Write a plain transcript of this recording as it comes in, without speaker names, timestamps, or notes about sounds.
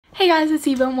Hey guys, it's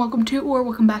Eva and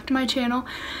welcome back to my channel.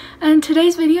 And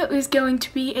today's video is going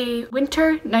to be a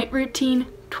winter night routine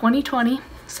 2020.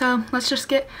 So let's just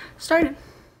get started.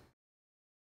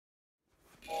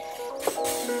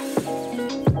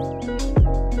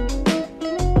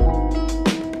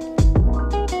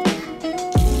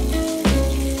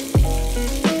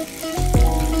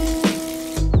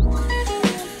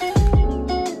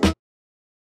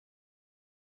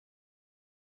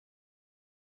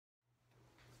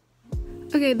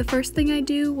 Okay, the first thing I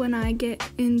do when I get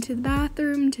into the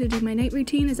bathroom to do my night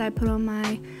routine is I put on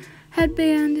my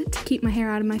headband to keep my hair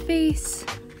out of my face.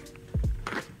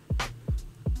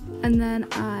 And then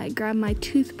I grab my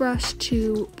toothbrush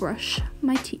to brush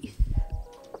my teeth.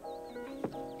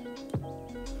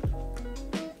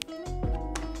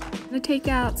 I'm gonna take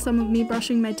out some of me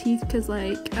brushing my teeth because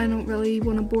I don't really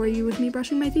want to bore you with me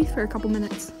brushing my teeth for a couple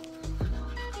minutes.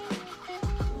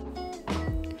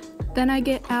 Then I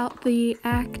get out the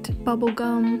Act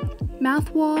Bubblegum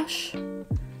mouthwash,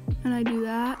 and I do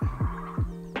that.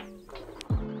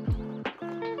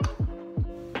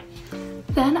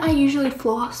 Then I usually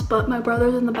floss, but my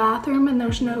brother's in the bathroom and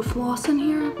there's no floss in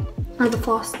here. Or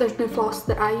there's no floss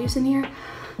that I use in here.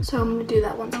 So I'm gonna do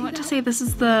that once. I want to say this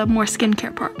is the more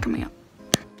skincare part coming up.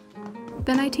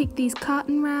 Then I take these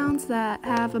cotton rounds that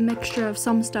have a mixture of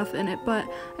some stuff in it, but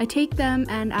I take them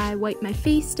and I wipe my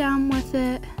face down with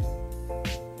it.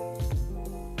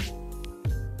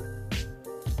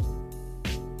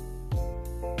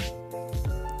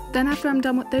 Then after I'm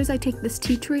done with those, I take this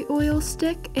tea tree oil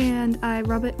stick and I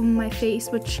rub it on my face,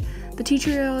 which the tea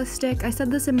tree oil stick, I said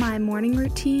this in my morning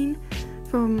routine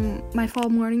from my fall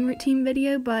morning routine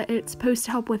video, but it's supposed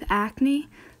to help with acne.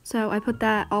 So I put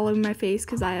that all over my face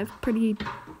because I have pretty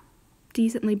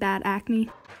decently bad acne.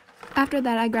 After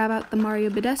that, I grab out the Mario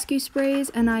Badescu sprays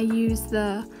and I use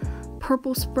the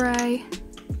purple spray.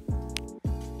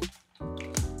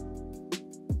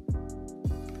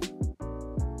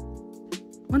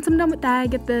 Once I'm done with that, I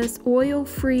get this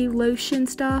oil-free lotion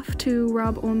stuff to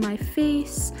rub on my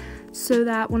face so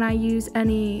that when I use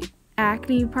any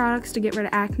acne products to get rid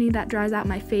of acne that dries out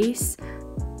my face,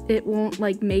 it won't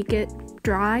make it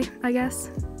dry, I guess.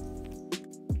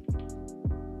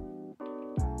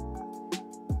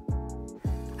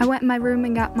 I went in my room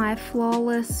and got my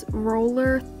Flawless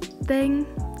roller thing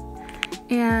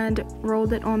and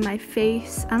rolled it on my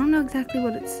face. I don't know exactly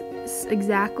what it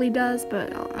exactly does,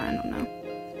 but I don't know.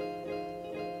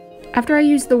 After I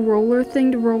use the roller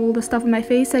thing to roll the stuff in my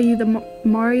face, I use the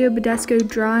Mario Badescu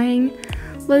drying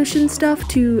lotion stuff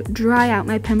to dry out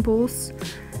my pimples,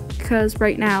 because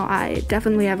right now I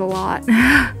definitely have a lot.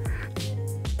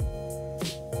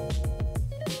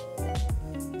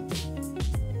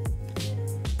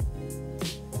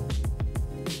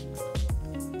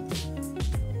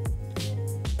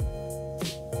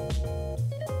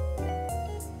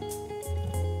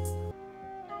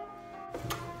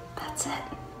 That's it.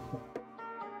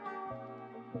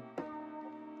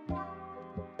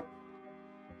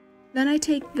 Then I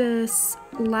take this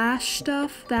lash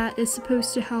stuff that is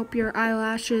supposed to help your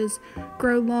eyelashes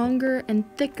grow longer and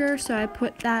thicker, so I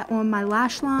put that on my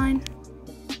lash line.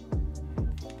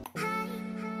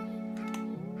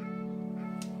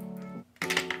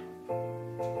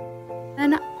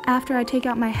 Then after I take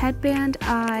out my headband,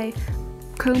 I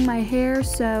comb my hair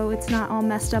so it's not all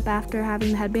messed up after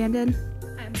having the headband in.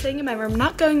 I'm sitting in my room,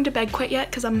 not going to bed quite yet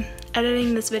because I'm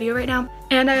editing this video right now.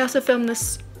 And I also filmed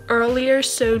this earlier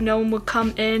so no one would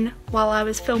come in while I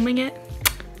was filming it.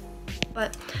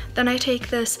 But then I take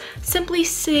this Simply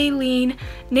Saline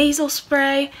nasal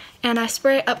spray and I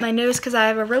spray it up my nose because I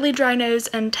have a really dry nose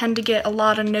and tend to get a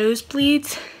lot of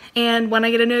nosebleeds. And when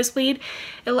I get a nosebleed,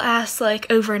 it lasts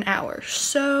over an hour.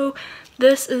 So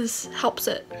this helps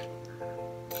it.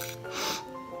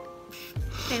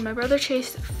 Okay, my brother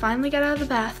Chase finally got out of the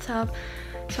bathtub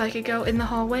so I could go in the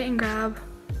hallway and grab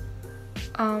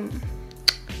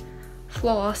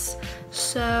floss.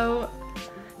 So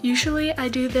usually I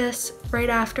do this right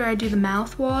after I do the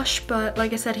mouthwash, but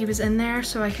like I said, he was in there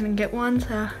so I couldn't get one,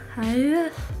 so I do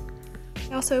this.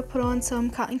 I also put on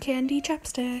some cotton candy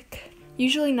chapstick.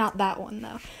 Usually not that one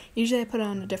though. Usually I put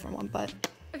on a different one, but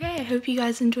okay, I hope you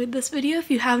guys enjoyed this video. If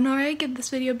you haven't already, give this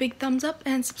video a big thumbs up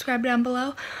and subscribe down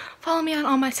below. Follow me on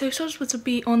all my socials, which will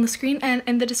be on the screen and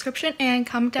in the description, and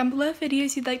comment down below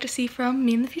videos you'd like to see from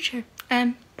me in the future.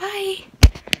 And bye!